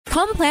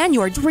Come plan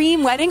your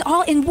dream wedding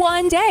all in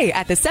one day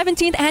at the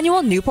 17th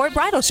Annual Newport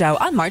Bridal Show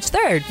on March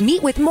 3rd.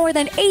 Meet with more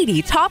than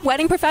 80 top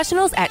wedding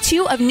professionals at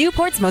two of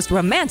Newport's most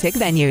romantic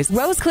venues,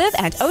 Rose Cliff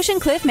and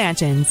Ocean Cliff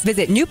Mansions.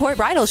 Visit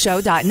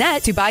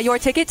newportbridalshow.net to buy your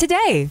ticket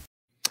today.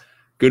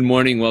 Good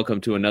morning.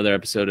 Welcome to another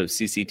episode of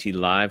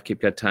CCTLive,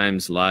 Cape Cod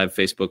Times live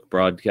Facebook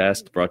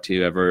broadcast, brought to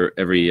you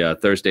every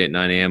Thursday at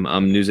 9 a.m.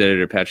 I'm news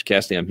editor Patrick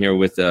Cassidy. I'm here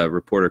with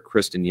reporter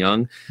Kristen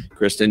Young.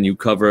 Kristen, you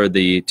cover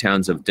the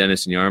towns of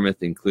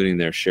Dennis-Yarmouth, including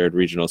their shared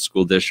regional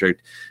school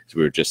district. As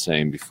we were just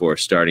saying before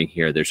starting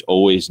here, there's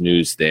always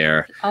news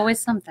there. Always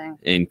something.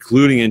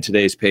 Including in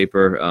today's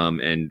paper,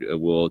 and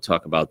we'll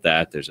talk about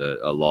that. There's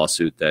a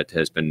lawsuit that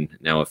has been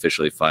now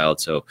officially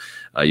filed, so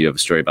you have a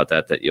story about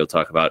that you'll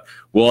talk about.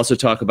 We'll also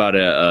talk about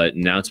an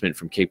announcement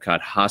from Cape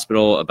Cod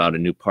Hospital about a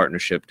new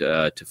partnership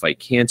to fight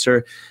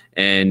cancer,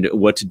 and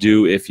what to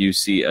do if you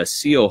see a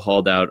seal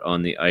hauled out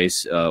on the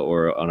ice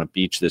or on a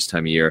beach this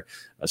time of year.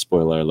 A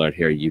spoiler alert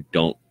here, you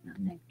don't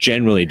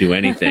generally do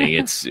anything.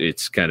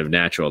 It's kind of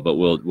natural, but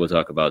we'll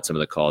talk about some of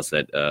the calls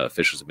that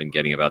officials have been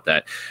getting about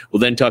that. We'll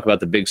then talk about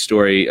the big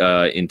story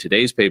in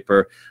today's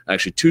paper,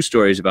 actually two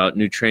stories about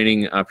new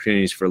training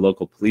opportunities for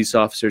local police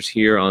officers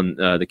here on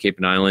the Cape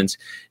and Islands.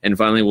 And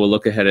finally, we'll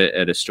look ahead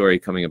at a story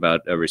coming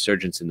about a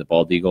resurgence in the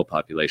bald eagle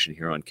population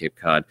here on Cape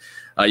Cod.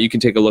 You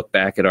can take a look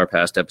back at our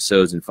past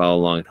episodes and follow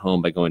along at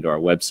home by going to our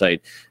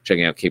website,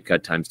 checking out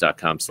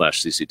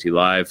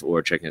capecodtimes.com/CCTLive,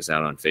 or checking us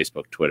out on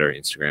Facebook, Twitter,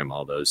 Instagram,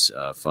 all those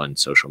fun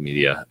social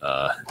media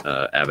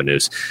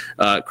avenues.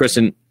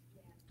 Kristen,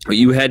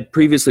 you had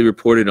previously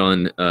reported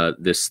on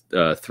this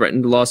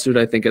threatened lawsuit,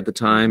 I think, at the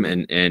time,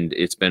 and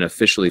it's been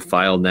officially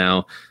filed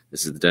now.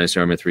 This is the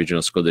Dennis-Yarmouth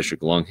Regional School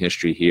District, long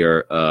history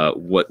here.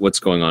 What's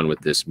going on with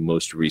this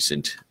most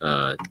recent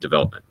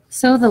development?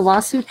 So the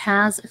lawsuit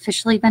has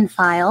officially been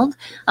filed.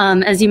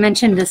 As you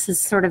mentioned, this is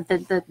sort of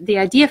the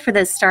idea for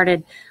this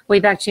started way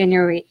back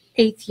January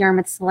 8th.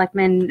 Yarmouth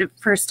selectmen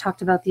first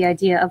talked about the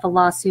idea of a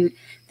lawsuit.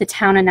 The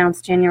town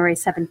announced January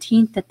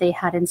 17th that they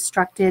had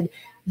instructed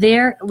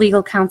their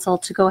legal counsel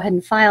to go ahead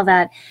and file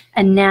that.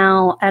 And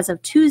now, as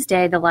of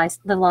Tuesday, the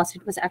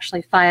lawsuit was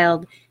actually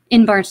filed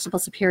in Barnstable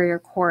Superior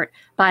Court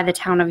by the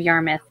town of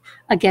Yarmouth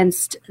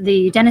against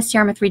the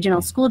Dennis-Yarmouth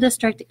Regional School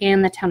District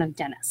and the town of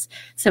Dennis.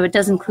 So it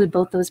does include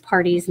both those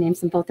parties,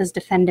 names them both as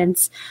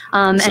defendants.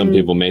 Some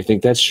people may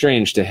think that's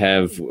strange to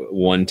have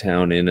one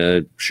town in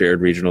a shared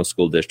regional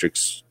school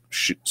district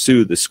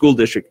sue the school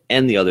district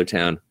and the other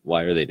town.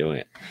 Why are they doing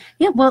it?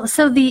 Yeah, well,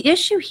 so the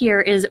issue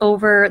here is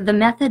over the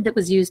method that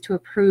was used to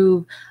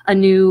approve a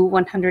new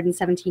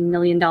 $117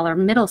 million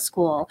middle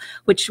school,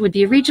 which would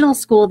be a regional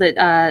school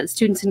that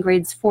students in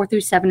grades 4 through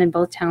 7 in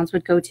both towns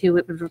would go to.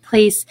 It would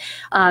replace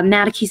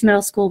Mattakey's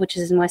Middle School, which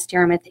is in West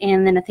Yarmouth,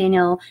 and the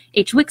Nathaniel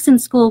H. Wixon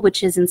School,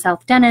 which is in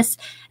South Dennis,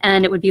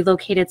 and it would be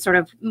located sort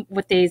of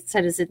what they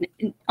said is in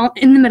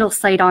the middle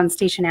site on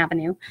Station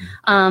Avenue.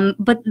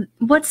 But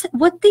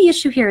what the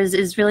issue here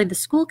is really the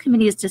school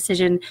committee's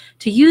decision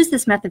to use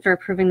this method for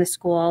approving the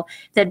school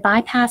that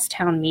bypassed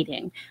town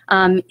meeting.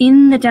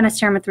 In the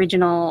Dennis-Yarmouth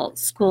Regional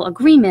School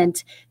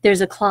Agreement, there's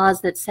a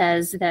clause that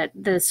says that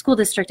the school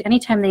district,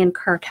 anytime they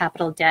incur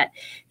capital debt,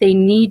 they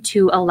need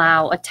to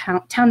allow a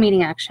town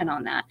meeting action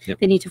on that. Yep.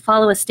 They need to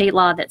follow a state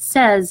law that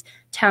says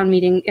town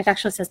meeting, it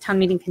actually says town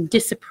meeting can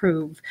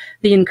disapprove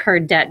the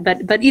incurred debt,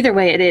 but either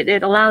way,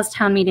 it allows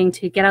town meeting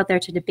to get out there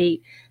to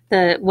debate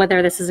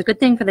whether this is a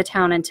good thing for the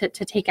town and to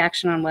take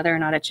action on whether or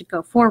not it should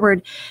go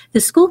forward. The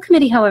school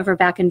committee, however,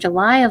 back in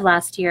July of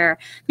last year,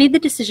 made the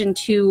decision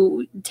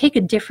to take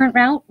a different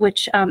route,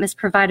 which is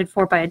provided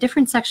for by a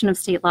different section of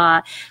state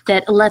law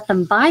that let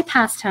them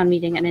bypass town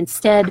meeting and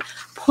instead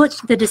put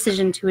the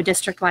decision to a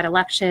district-wide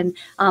election.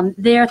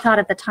 Their thought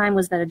at the time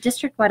was that a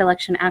district-wide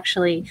election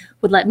actually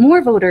would let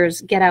more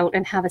voters get out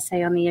and have a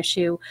say on the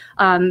issue.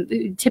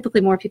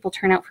 Typically, more people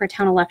turn out for a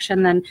town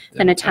election than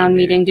a town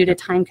meeting due to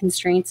time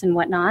constraints and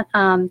whatnot.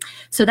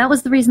 So that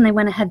was the reason they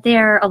went ahead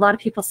there. A lot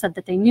of people said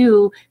that they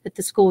knew that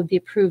the school would be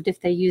approved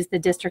if they used the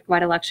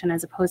district-wide election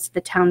as opposed to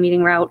the town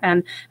meeting route.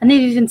 And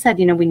they've even said,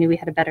 we knew we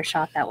had a better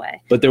shot that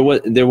way. But there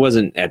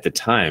wasn't at the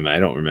time, I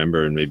don't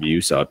remember, and maybe you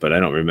saw it, but I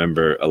don't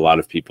remember a lot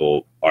of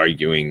people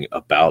arguing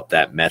about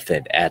that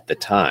method at the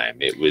time.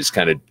 It was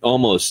kind of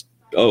almost,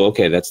 oh,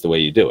 okay, that's the way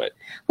you do it.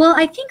 Well,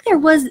 I think there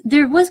was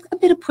a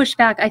bit of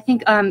pushback. I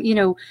think,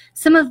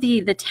 some of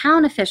the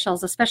town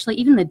officials, especially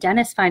even the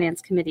Dennis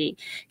Finance Committee,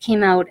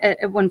 came out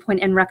at one point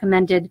and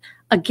recommended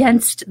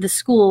against the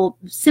school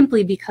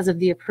simply because of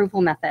the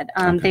approval method.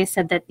 Okay. They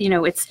said that,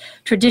 it's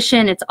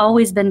tradition. It's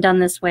always been done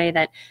this way,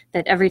 that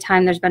every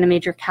time there's been a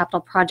major capital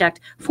project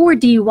for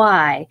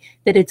DY,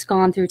 that it's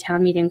gone through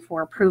town meeting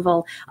for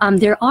approval.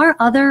 There are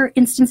other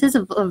instances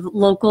of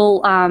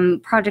local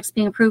projects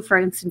being approved. For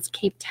instance,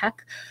 Cape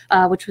Tech,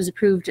 which was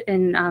approved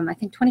in, I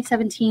think,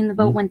 2017, the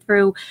vote went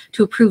through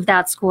to approve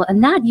that school.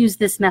 And that used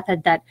this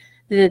method that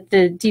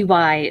the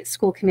DY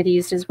school committee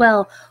used as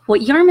well.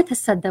 What Yarmouth has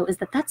said, though, is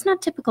that that's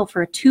not typical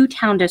for a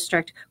two-town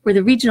district where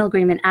the regional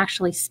agreement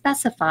actually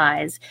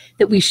specifies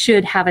that we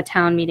should have a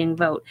town meeting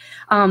vote.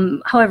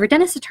 However,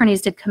 Dennis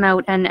attorneys did come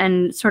out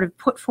and sort of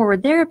put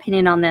forward their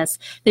opinion on this.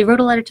 They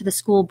wrote a letter to the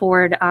school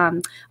board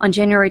on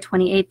January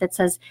 28th that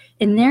says,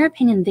 in their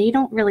opinion, they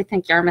don't really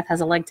think Yarmouth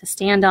has a leg to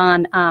stand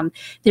on.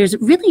 There's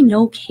really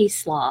no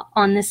case law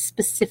on this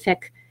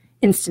specific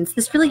instance.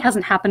 This really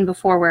hasn't happened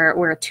before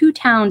where a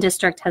two-town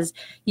district has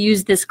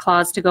used this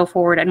clause to go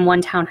forward and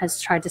one town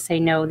has tried to say,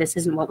 no, this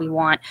isn't what we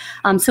want.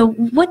 So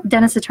what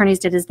Dennis attorneys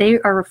did is they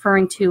are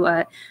referring to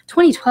a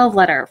 2012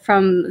 letter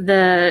from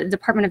the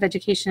Department of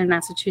Education in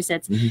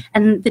Massachusetts.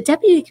 And the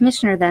deputy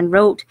commissioner then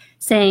wrote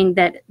saying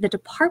that the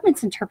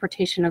department's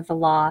interpretation of the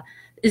law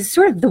is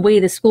sort of the way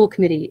the school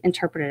committee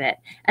interpreted it.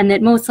 And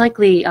that most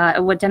likely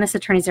what Dennis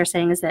attorneys are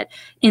saying is that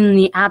in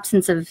the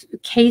absence of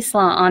case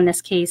law on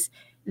this case,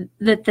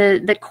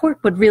 that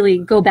court would really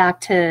go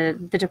back to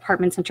the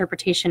department's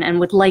interpretation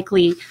and would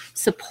likely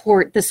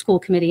support the school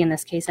committee in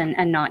this case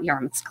and not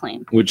Yarmouth's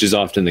claim. Which is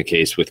often the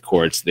case with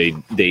courts.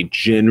 They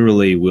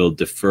generally will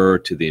defer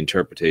to the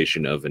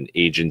interpretation of an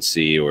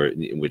agency or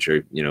which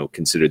are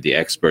considered the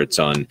experts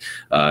on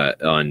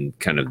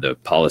kind of the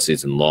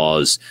policies and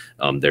laws.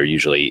 They're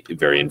usually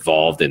very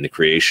involved in the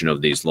creation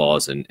of these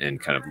laws and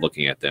kind of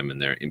looking at them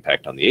and their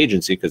impact on the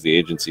agency because the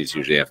agencies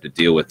usually have to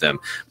deal with them.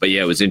 But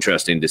yeah, it was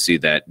interesting to see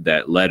that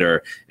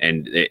letter,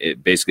 and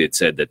it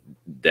said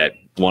that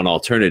one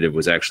alternative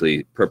was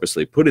actually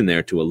purposely put in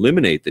there to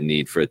eliminate the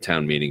need for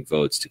town meeting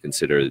votes to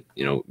consider,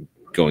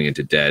 going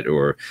into debt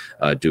or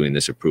doing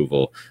this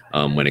approval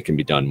when it can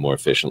be done more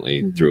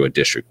efficiently through a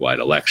district-wide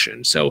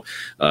election. So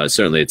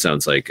certainly it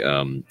sounds like,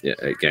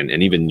 again,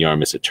 and even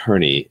Yarmouth's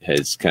attorney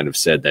has kind of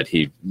said that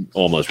he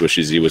almost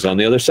wishes he was on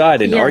the other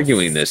side in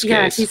arguing this case.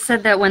 Yes, he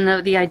said that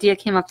when the idea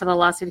came up for the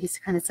lawsuit, he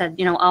kind of said,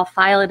 I'll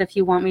file it if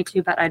you want me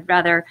to, but I'd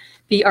rather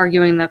be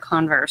arguing the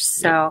converse.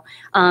 So,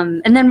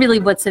 and then really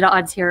what's at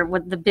odds here,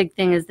 what the big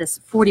thing is this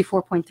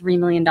 $44.3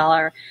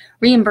 million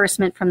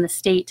reimbursement from the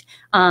state.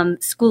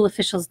 School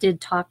officials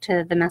did talk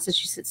to the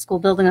Massachusetts School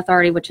Building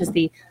Authority, which is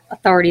the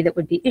authority that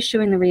would be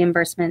issuing the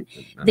reimbursement.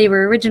 They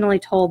were originally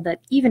told that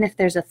even if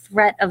there's a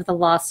threat of the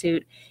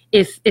lawsuit,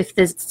 if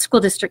the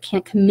school district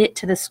can't commit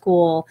to the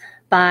school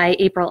by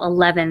April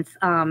 11th,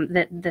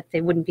 that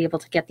they wouldn't be able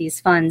to get these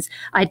funds.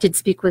 I did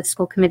speak with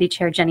school committee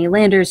chair Jenny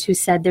Landers, who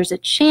said there's a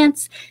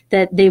chance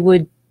that they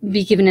would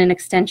be given an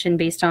extension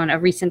based on a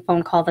recent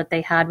phone call that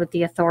they had with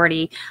the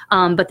authority,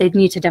 but they'd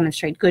need to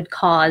demonstrate good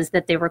cause,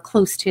 that they were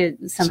close to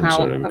somehow some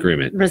sort of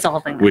agreement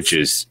resolving this. Which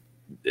is,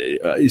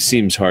 it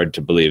seems hard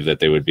to believe that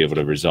they would be able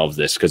to resolve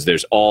this because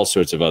there's all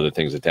sorts of other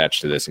things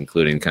attached to this,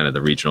 including kind of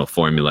the regional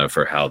formula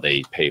for how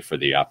they pay for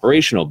the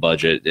operational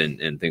budget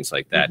and things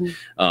like that.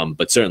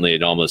 But certainly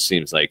it almost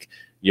seems like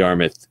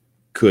Yarmouth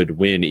could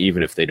win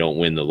even if they don't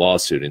win the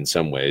lawsuit in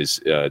some ways.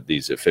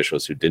 These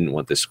officials who didn't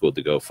want this school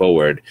to go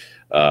forward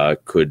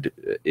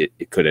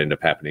it could end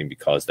up happening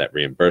because that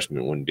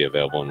reimbursement wouldn't be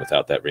available, and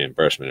without that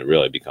reimbursement it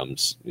really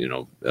becomes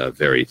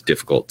very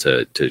difficult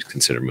to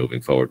consider moving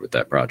forward with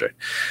that project.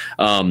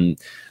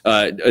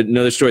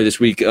 Another story this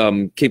week,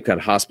 Cape Cod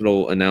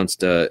Hospital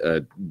announced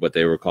what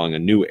they were calling a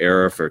new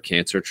era for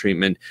cancer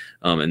treatment,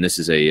 and this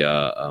is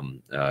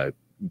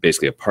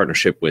basically a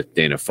partnership with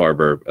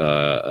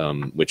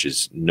Dana-Farber, which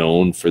is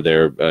known for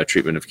their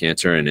treatment of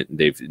cancer, and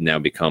they've now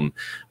become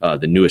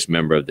the newest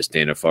member of this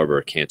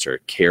Dana-Farber Cancer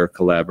Care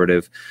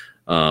Collaborative.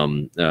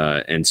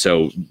 And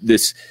so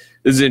this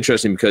is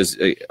interesting because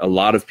a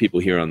lot of people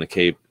here on the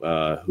Cape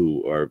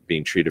who are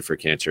being treated for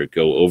cancer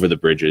go over the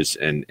bridges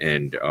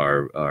and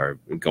are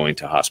going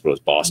to hospitals.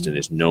 Boston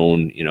is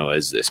known,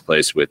 as this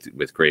place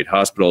with great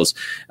hospitals,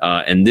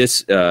 and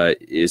this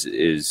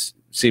is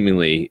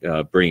seemingly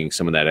bringing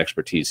some of that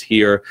expertise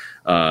here,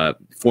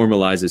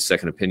 formalizes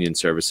second opinion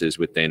services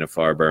with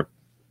Dana-Farber,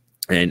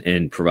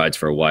 and provides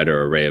for a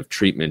wider array of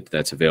treatment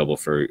that's available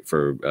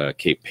for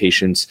Cape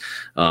patients.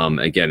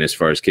 Again, as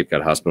far as Cape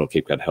Cod Hospital,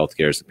 Cape Cod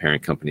Healthcare is the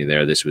parent company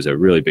there. This was a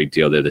really big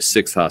deal. They're the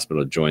sixth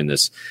hospital to join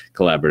this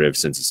collaborative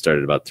since it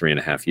started about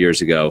 3.5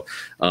 years ago.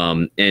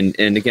 And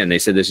again, they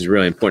said this is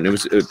really important.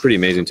 It was pretty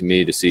amazing to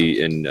me to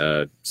see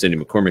in Cindy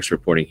McCormick's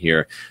reporting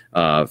here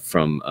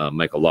from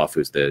Michael Loff,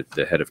 who's the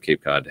head of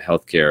Cape Cod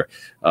Healthcare,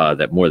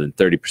 that more than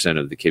 30%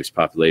 of the Cape's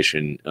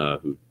population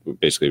who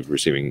basically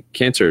receiving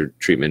cancer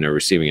treatment are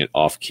receiving it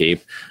off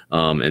Cape.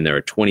 And there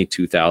are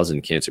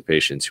 22,000 cancer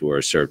patients who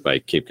are served by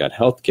Cape Cod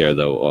Healthcare,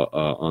 though,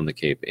 on the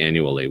Cape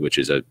annually, which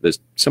is a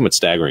somewhat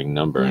staggering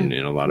number in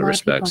a lot of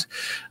respects.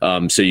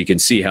 So you can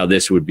see how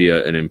this would be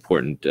an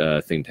important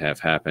thing to have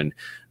happen.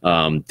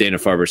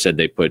 Dana-Farber said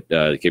they put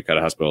the Cape Cod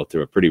Hospital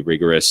through a pretty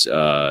rigorous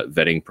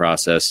vetting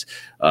process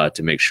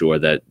to make sure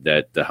that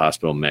the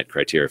hospital met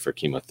criteria for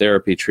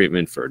chemotherapy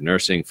treatment, for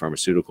nursing,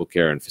 pharmaceutical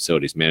care, and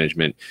facilities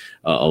management,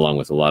 along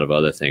with a lot of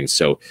other things.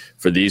 So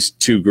for these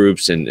two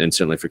groups, and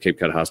certainly for Cape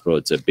Cod Hospital,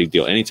 it's a big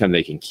deal. Anytime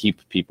they can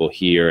keep people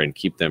here and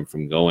keep them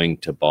from going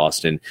to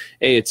Boston,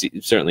 it's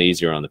certainly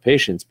easier on the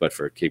patients, but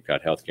for Cape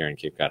Cod Healthcare and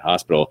Cape Cod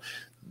Hospital,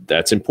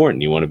 that's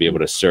important. You want to be able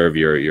to serve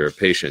your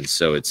patients.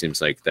 So it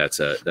seems like that's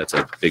a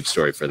big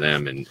story for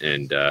them.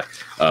 And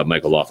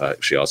Michael Loff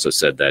actually also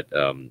said that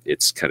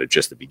it's kind of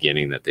just the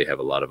beginning, that they have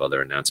a lot of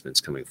other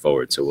announcements coming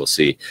forward. So we'll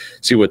see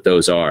what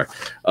those are.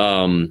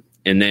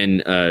 And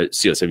then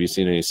seals. Have you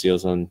seen any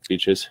seals on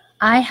beaches?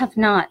 I have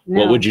not.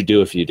 No. What would you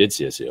do if you did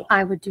see a seal?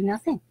 I would do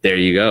nothing. There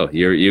you go.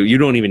 You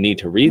don't even need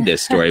to read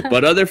this story,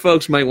 but other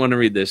folks might want to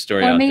read this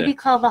story. Or maybe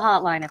call the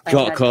hotline if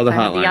call the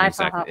hotline,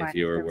 exactly, if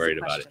you were worried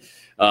about it.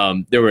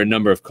 There were a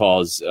number of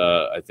calls,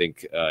 I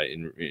think,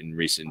 in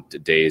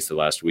recent days, the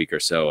last week or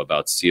so,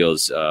 about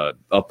seals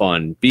up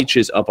on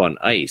beaches, up on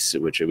ice,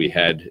 which we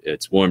had.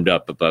 It's warmed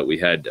up, but we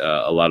had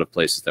a lot of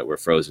places that were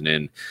frozen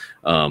in.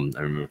 I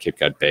remember Cape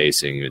Cod Bay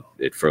seeing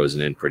it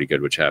frozen in pretty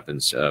good, which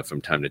happens from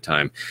time to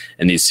time.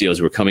 And these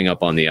seals were coming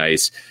up on the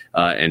ice,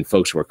 and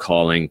folks were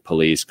calling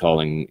police,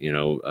 saying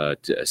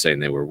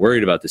they were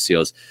worried about the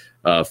seals.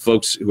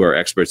 Folks who are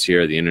experts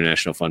here, the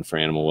International Fund for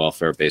Animal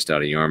Welfare, based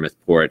out of Yarmouth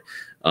Port,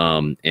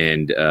 and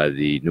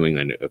the New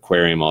England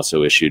Aquarium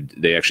also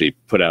they actually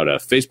put out a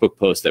Facebook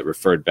post that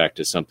referred back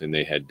to something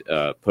they had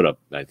put up,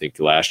 I think,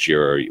 last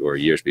year or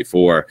years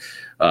before,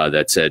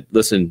 that said,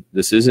 listen,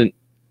 this isn't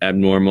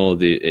abnormal.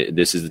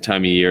 This is the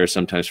time of year,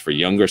 sometimes for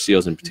younger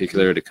seals in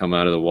particular, to come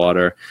out of the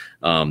water.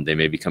 They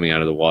may be coming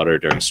out of the water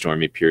during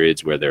stormy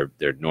periods where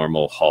their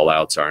normal haul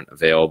outs aren't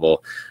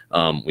available.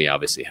 We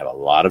obviously have a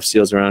lot of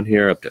seals around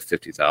here, up to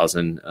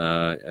 50,000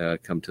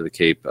 come to the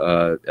Cape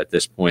at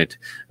this point,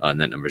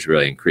 and that number's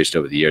really increased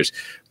over the years.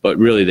 But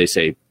really, they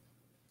say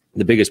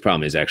the biggest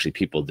problem is actually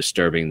people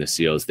disturbing the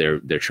seals. They're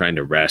trying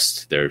to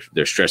rest. They're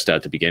stressed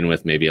out to begin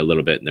with, maybe a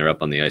little bit, and they're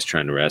up on the ice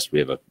trying to rest. We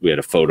had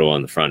a photo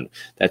on the front.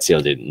 That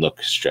seal didn't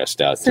look stressed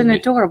out. It's an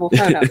adorable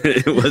photo.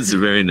 It was a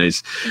very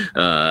nice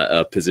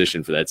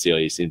position for that seal.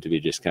 He seemed to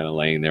be just kind of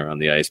laying there on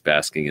the ice,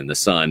 basking in the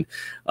sun.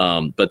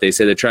 But they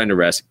say they're trying to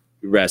rest.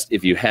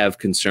 If you have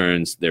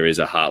concerns, there is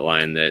a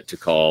hotline to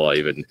call. I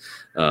even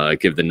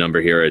give the number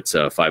here. It's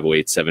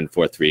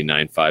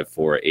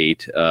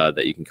 508-743-9548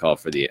 that you can call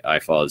for the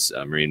IFAW's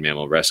Marine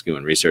Mammal Rescue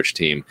and Research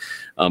Team.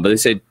 But they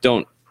say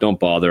don't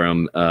bother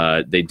them.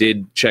 They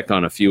did check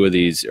on a few of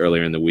these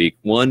earlier in the week.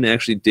 One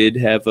actually did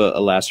have a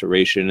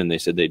laceration, and they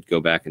said they'd go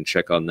back and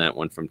check on that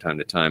one from time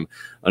to time.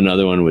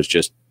 Another one was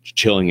just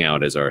chilling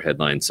out, as our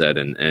headline said,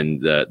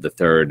 and the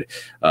third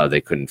they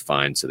couldn't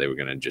find, so they were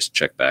going to just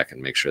check back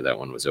and make sure that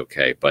one was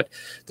okay. But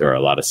there are a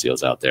lot of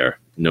seals out there.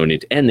 No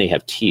need, and they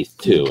have teeth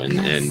too,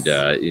 and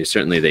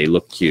certainly they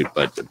look cute,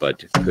 but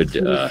could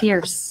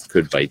fierce,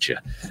 could bite you.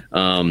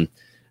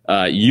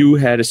 You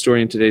had a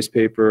story in today's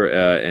paper,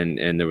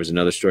 and there was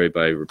another story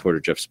by reporter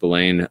Jeff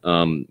Spillane.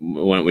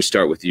 Why don't we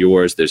start with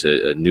yours? There's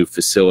a new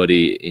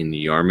facility in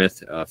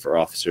Yarmouth for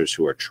officers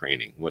who are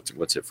training.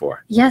 What's it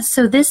for? Yes,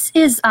 so this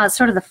is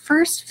sort of the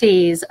first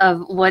phase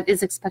of what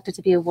is expected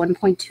to be a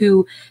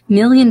 $1.2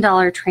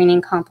 million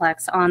training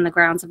complex on the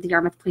grounds of the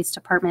Yarmouth Police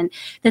Department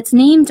that's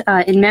named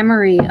in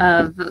memory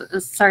of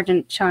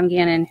Sergeant Sean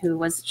Gannon, who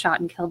was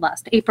shot and killed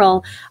last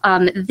April.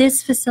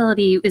 This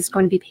facility is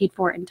going to be paid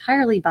for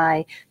entirely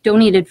by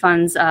donated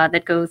funds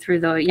that go through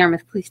the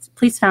Yarmouth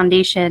Police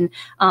Foundation.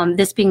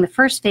 This being the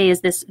first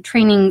phase, this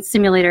training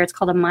simulator, it's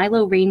called a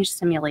Milo Range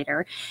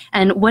Simulator.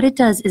 And what it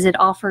does is it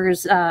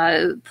offers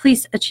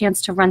police a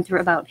chance to run through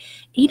about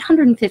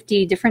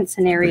 850 different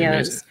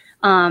scenarios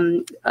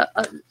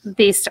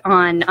based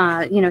on,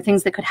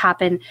 things that could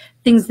happen,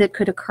 things that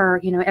could occur,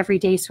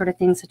 everyday sort of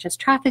things such as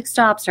traffic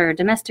stops or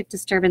domestic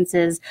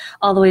disturbances,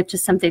 all the way up to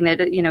something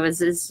that,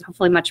 is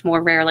hopefully much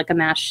more rare, like a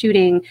mass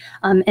shooting.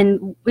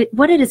 And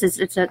what it is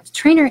it's a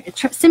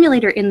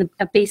simulator in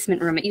a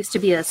basement room. It used to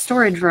be a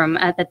storage room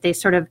that they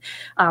sort of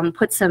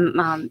put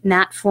some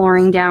matte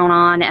flooring down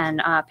on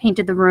and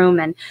painted the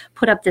room and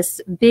put up this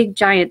big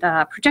giant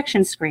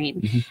projection screen.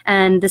 Mm-hmm.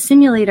 And the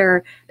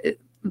simulator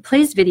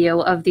plays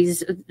video of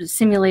these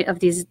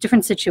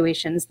different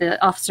situations. The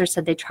officer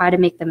said they try to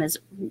make them as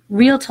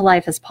real to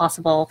life as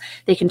possible.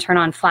 They can turn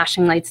on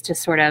flashing lights to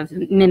sort of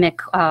mimic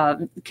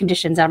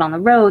conditions out on the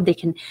road. They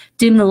can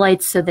dim the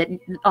lights so that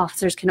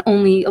officers can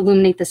only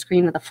illuminate the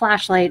screen with a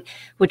flashlight,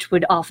 which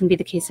would often be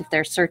the case if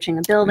they're searching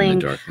a building. In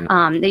the dark,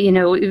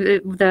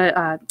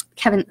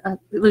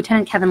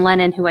 Lieutenant Kevin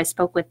Lennon, who I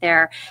spoke with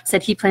there,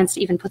 said he plans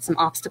to even put some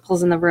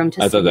obstacles in the room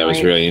to I thought that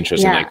was really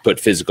interesting. Yeah. Like put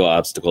physical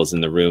obstacles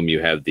in the room. You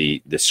have the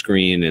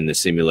screen and the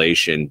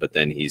simulation, but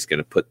then he's going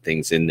to put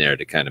things in there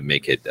to kind of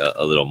make it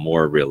a little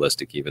more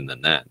realistic even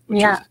than that.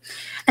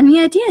 And the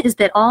idea is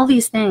that all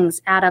these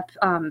things add up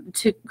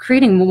to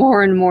creating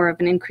more and more of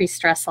an increased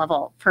stress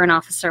level for an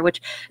officer,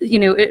 which,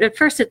 at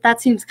first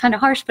that seems kind of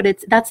harsh, but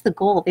that's the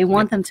goal. They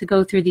want them to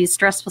go through these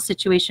stressful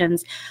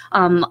situations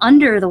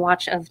under the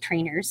watch of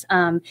trainers.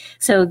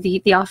 So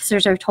the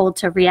officers are told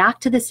to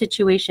react to the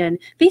situation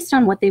based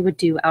on what they would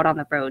do out on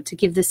the road, to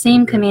give the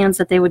same commands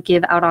that they would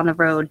give out on the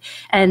road,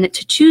 and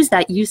to choose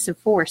that use of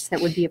force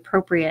that would be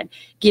appropriate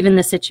given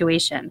the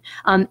situation.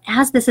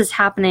 As this is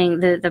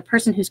happening, the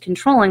person who's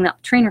controlling, the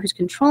trainer who's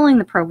controlling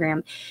the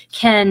program,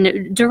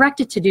 can direct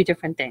it to do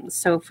different things.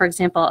 So, for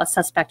example, a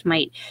suspect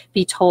might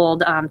be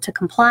told to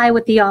comply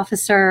with the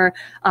officer,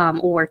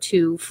 or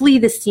to flee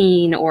the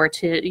scene, or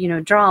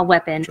to draw a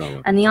weapon.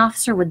 And the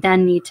officer would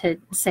then need to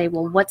say,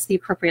 well, what's the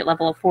appropriate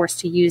level of force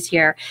to use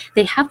here?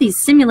 They have these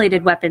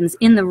simulated weapons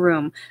in the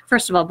room.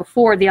 First of all,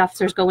 before the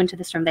officers go into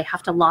this room, they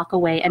have to lock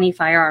away any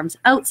firearms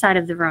outside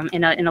of the room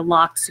in a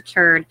locked,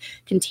 secured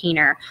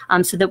container,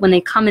 so that when they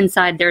come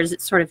inside,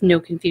 there's sort of no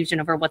confusion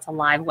over what's a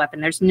live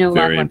weapon. There's no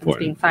live weapons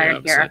being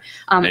fired here.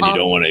 And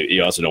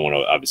you also don't want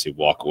to obviously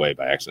walk away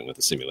by accident with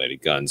a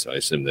simulated gun. So I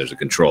assume there's a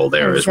control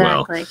there as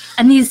well.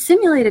 And these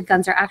simulated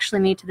guns are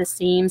actually made to the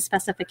same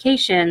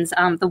specifications.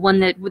 The one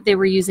that they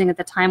were using at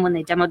the time when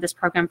they demoed this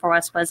program for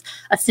us was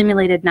a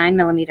simulated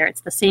 9mm.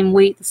 It's the same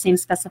weight, the same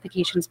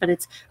specifications, but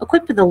it's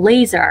equipped with a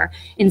laser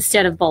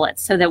instead of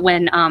bullets, so that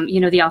when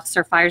the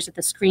officer fires at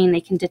the screen,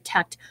 they can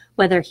detect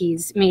whether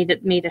he's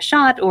made a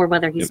shot or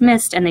whether he's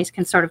missed, and they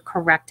can sort of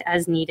correct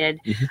as needed.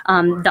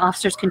 The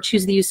officers can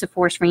choose the use of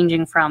force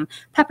ranging from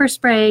pepper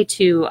spray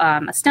to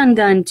a stun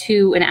gun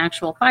to an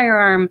actual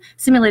firearm,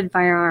 simulated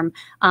firearm,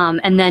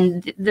 and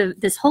then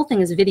this whole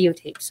thing is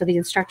videotaped, so the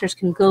instructors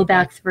can go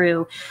back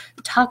through,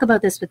 talk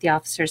about this with the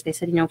officers. They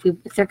said,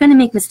 if they're going to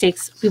make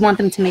mistakes, we want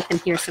them to make them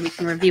here so we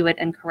can review it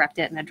and correct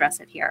it and address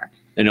it here.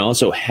 And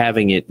also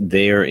having it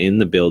there in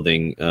the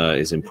building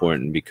is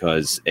important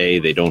because, A,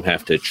 they don't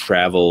have to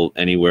travel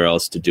anywhere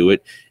else to do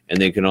it. And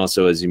they can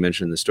also, as you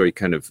mentioned in the story,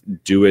 kind of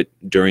do it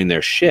during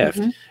their shift,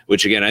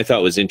 which, again, I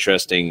thought was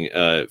interesting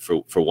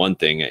for one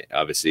thing.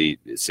 Obviously,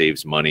 it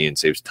saves money and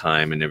saves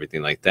time and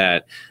everything like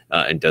that,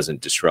 and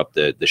doesn't disrupt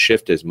the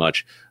shift as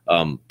much,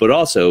 but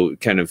also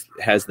kind of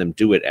has them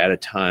do it at a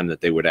time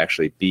that they would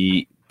actually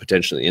be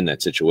potentially in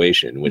that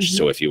situation, which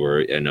so if you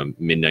were in a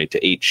midnight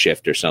to 8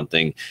 shift or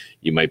something,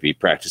 you might be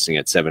practicing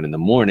at 7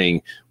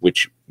 a.m,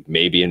 which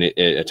may be in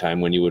a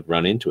time when you would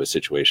run into a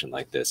situation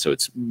like this. So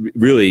it's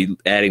really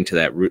adding to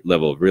that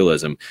level of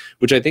realism,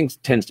 which I think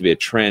tends to be a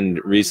trend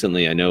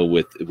recently. I know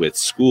with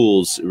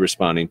schools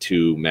responding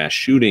to mass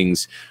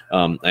shootings,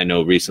 I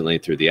know recently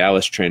through the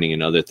Alice training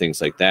and other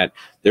things like that,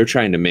 they're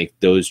trying to make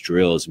those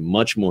drills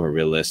much more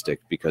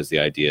realistic because the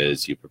idea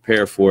is you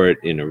prepare for it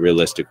in a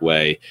realistic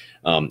way.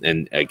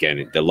 And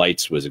again, the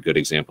lights was a good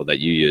example that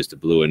you used, the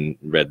blue and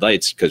red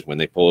lights, because when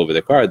they pull over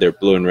the car, their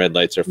blue and red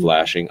lights are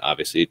flashing,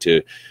 obviously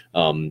to,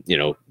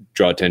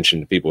 draw attention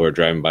to people who are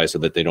driving by so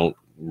that they don't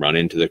run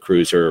into the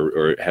cruiser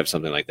or have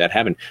something like that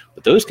happen.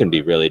 But those can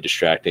be really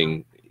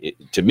distracting.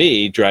 To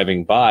me,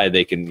 driving by,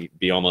 they can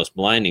be almost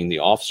blinding the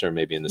officer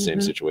maybe in the same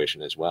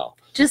situation as well.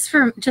 Just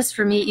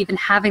for me, even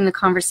having the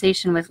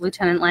conversation with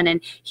Lieutenant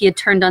Lennon, he had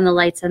turned on the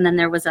lights, and then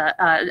there was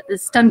a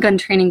stun gun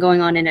training going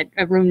on in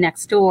a room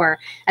next door.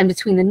 And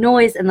between the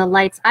noise and the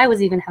lights, I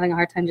was even having a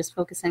hard time just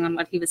focusing on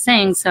what he was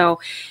saying. So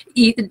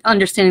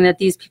understanding that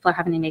these people are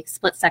having to make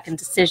split-second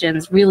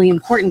decisions, really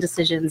important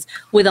decisions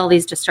with all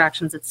these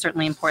distractions, it's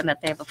certainly important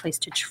that they have a place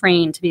to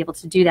train to be able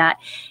to do that.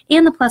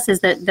 And the plus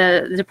is that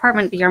the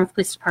department, the Yarmouth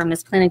Police Department,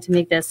 is planning to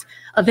make this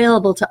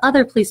available to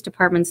other police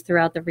departments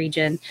throughout the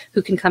region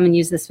who can come and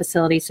use this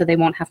facility, so they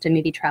won't have to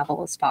maybe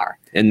travel as far.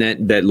 And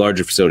that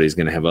larger facility is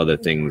going to have other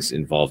things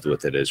involved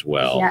with it as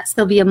well. Yes,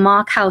 there'll be a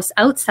mock house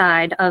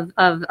outside of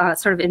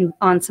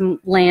on some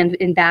land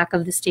in back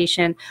of the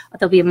station.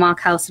 There'll be a mock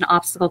house and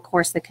obstacle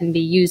course that can be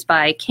used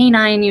by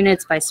K-9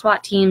 units, by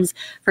SWAT teams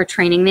for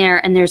training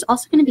there. And there's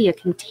also going to be a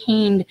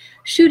contained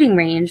shooting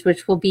range,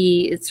 which will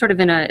be sort of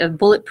in a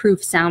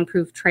bulletproof,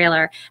 soundproof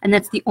trailer. And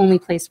that's the only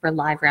place where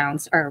live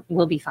rounds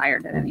will be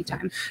fired at any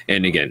time.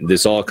 And again,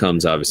 this all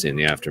comes obviously in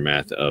the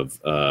aftermath of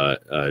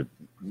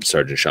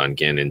Sergeant Sean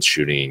Gannon's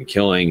shooting and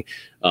killing,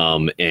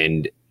 but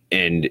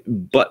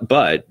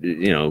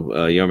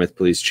Yarmouth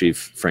Police Chief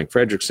Frank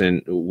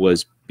Frederickson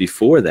was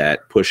before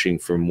that pushing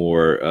for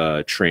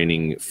more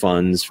training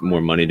funds,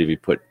 more money to be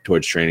put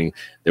towards training.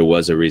 There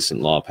was a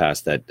recent law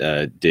passed that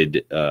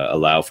did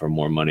allow for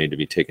more money to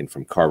be taken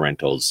from car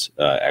rentals.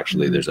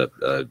 Actually, there's a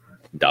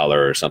 $1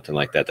 or something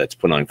like that that's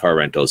put on car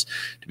rentals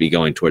to be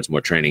going towards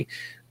more training.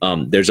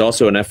 There's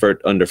also an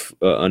effort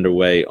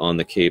underway on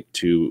the Cape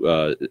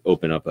to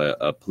open up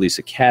a police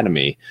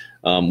academy,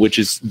 which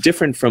is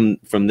different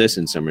from this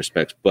in some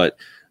respects, but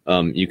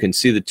you can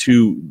see the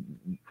two,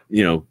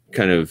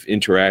 kind of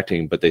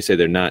interacting, but they say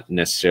they're not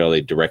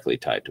necessarily directly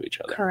tied to each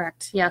other.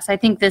 Correct. Yes, I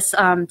think this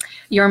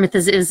Yarmouth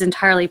is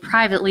entirely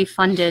privately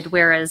funded,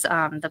 whereas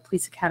the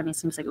police academy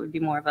seems like it would be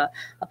more of a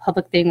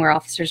public thing where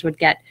officers would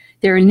get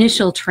their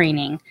initial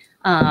training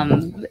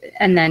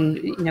And then,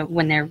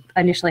 when they're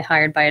initially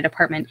hired by a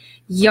department,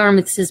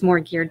 Yarmouth's is more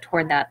geared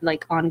toward that,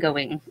 like,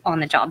 ongoing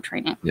on-the-job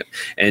training. Yeah.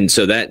 And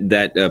so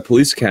that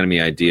police academy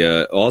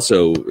idea,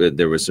 also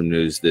there was some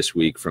news this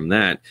week from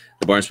that.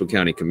 The Barnstable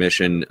County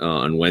Commission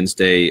on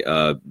Wednesday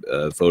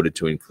voted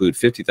to include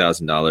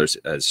 $50,000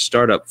 as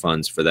startup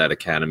funds for that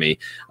academy.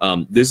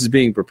 This is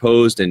being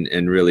proposed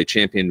and really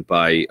championed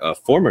by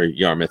former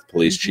Yarmouth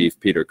Police Chief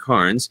Peter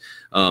Carnes.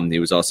 He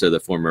was also the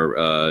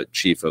former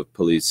chief of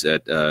police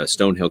at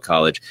Stonehill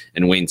College,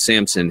 and Wayne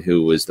Sampson,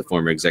 who was the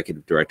former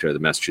executive director of the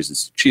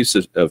Massachusetts Chiefs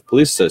of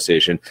Police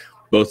Association.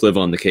 Both live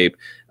on the Cape,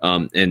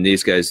 and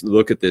these guys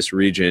look at this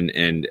region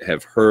and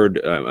have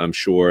heard, I'm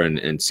sure,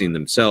 and seen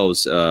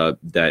themselves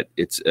that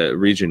it's a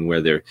region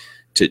where they're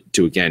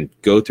to again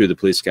go through the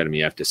police academy.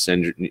 You have to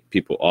send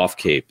people off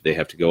Cape. They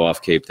have to go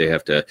off Cape. They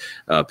have to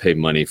pay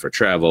money for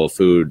travel,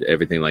 food,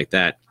 everything like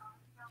that.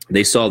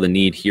 They saw the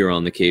need here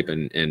on the Cape,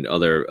 and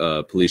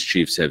other police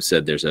chiefs have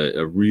said there's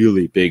a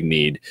really big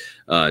need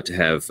to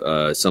have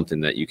something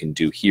that you can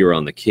do here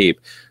on the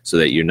Cape so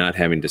that you're not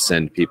having to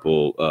send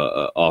people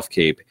off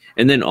Cape.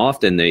 And then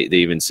often they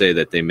even say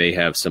that they may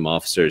have some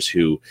officers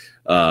who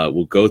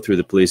will go through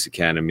the police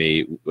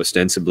academy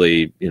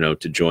ostensibly,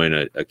 to join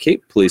a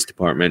Cape Police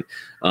Department,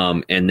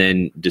 and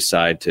then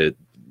decide to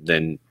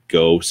then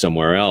go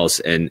somewhere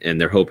else, and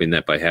they're hoping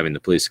that by having the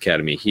police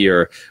academy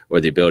here, or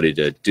the ability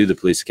to do the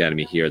police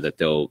academy here, that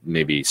they'll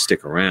maybe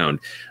stick around.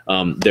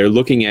 They're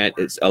looking at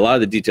a lot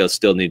of the details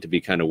still need to be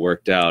kind of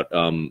worked out,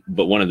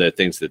 but one of the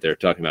things that they're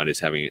talking about is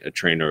having a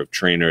trainer of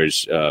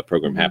trainers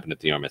program happen at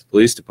the Yarmouth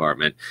Police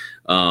Department,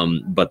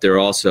 but they're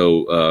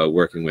also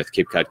working with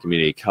Cape Cod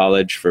Community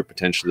College for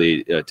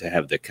potentially to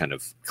have the kind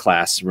of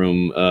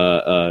classroom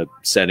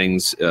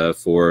settings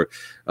for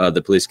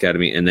the police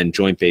academy, and then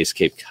Joint Base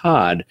Cape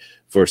Cod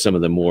for some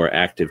of the more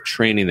active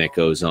training that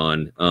goes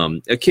on,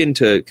 akin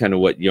to kind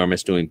of what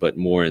Yarmouth's doing, but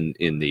more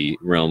in the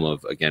realm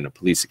of, again, a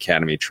police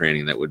academy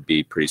training that would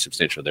be pretty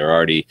substantial. There are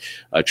already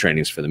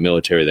trainings for the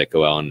military that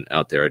go on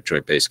out there at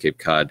Joint Base Cape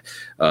Cod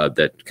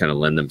that kind of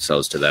lend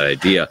themselves to that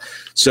idea.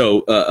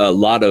 So a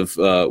lot of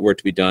work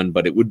to be done,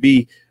 but it would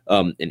be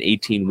an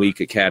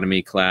 18-week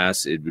academy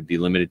class. It would be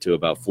limited to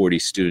about 40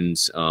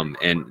 students,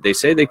 and they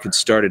say they could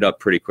start it up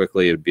pretty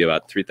quickly. It would be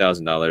about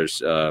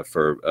 $3,000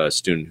 for a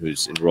student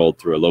who's enrolled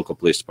through a local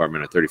police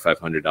department, or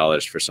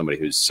 $3,500 for somebody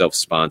who's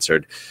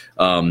self-sponsored.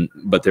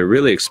 But they're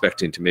really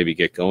expecting to maybe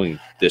get going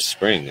this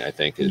spring, I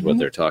think, is what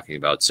they're talking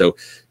about. So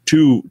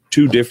two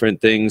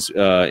different things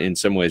in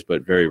some ways,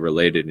 but very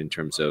related in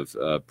terms of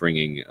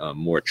bringing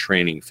more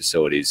training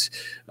facilities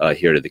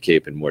here to the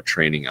Cape and more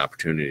training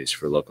opportunities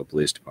for local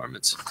police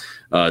departments.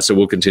 So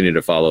we'll continue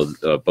to follow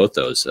both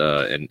those.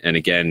 And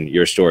again,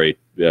 your story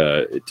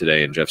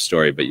today and Jeff's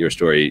story, but your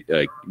story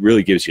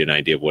really gives you an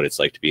idea of what it's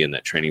like to be in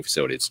that training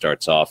facility. It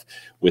starts off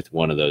with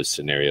one of those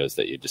scenarios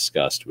that you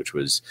discussed, which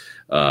was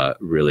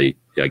really,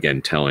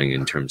 again, telling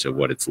in terms of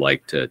what it's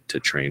like to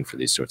train for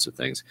these sorts of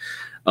things.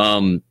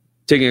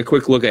 Taking a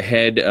quick look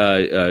ahead,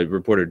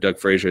 reporter Doug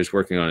Frazier is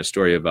working on a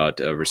story about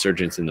a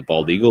resurgence in the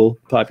bald eagle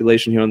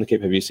population here on the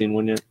Cape. Have you seen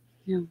one yet?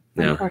 No,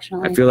 No.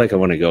 unfortunately. I feel like I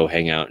want to go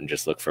hang out and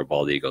just look for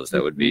bald eagles.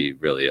 That would be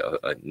really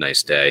a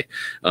nice day.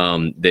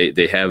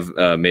 They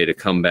have made a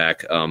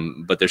comeback,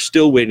 but they're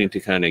still waiting to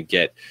kind of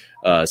get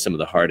some of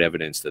the hard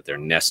evidence that they're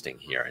nesting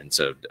here. And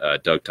so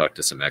Doug talked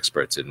to some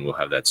experts, and we'll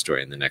have that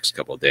story in the next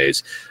couple of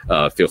days.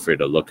 Feel free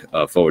to look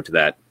forward to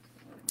that.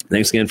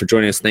 Thanks again for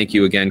joining us. Thank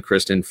you again,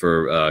 Kristen,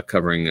 for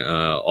covering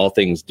all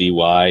things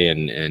DY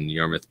and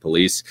Yarmouth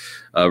Police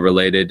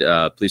related.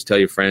 Please tell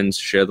your friends,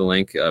 share the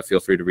link.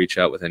 Feel free to reach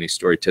out with any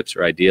story tips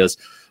or ideas.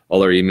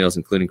 All our emails,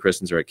 including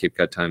Kristen's, are at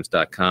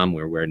capecodtimes.com,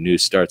 where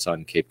news starts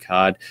on Cape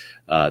Cod.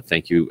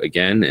 Thank you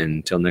again. And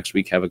until next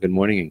week, have a good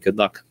morning and good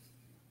luck.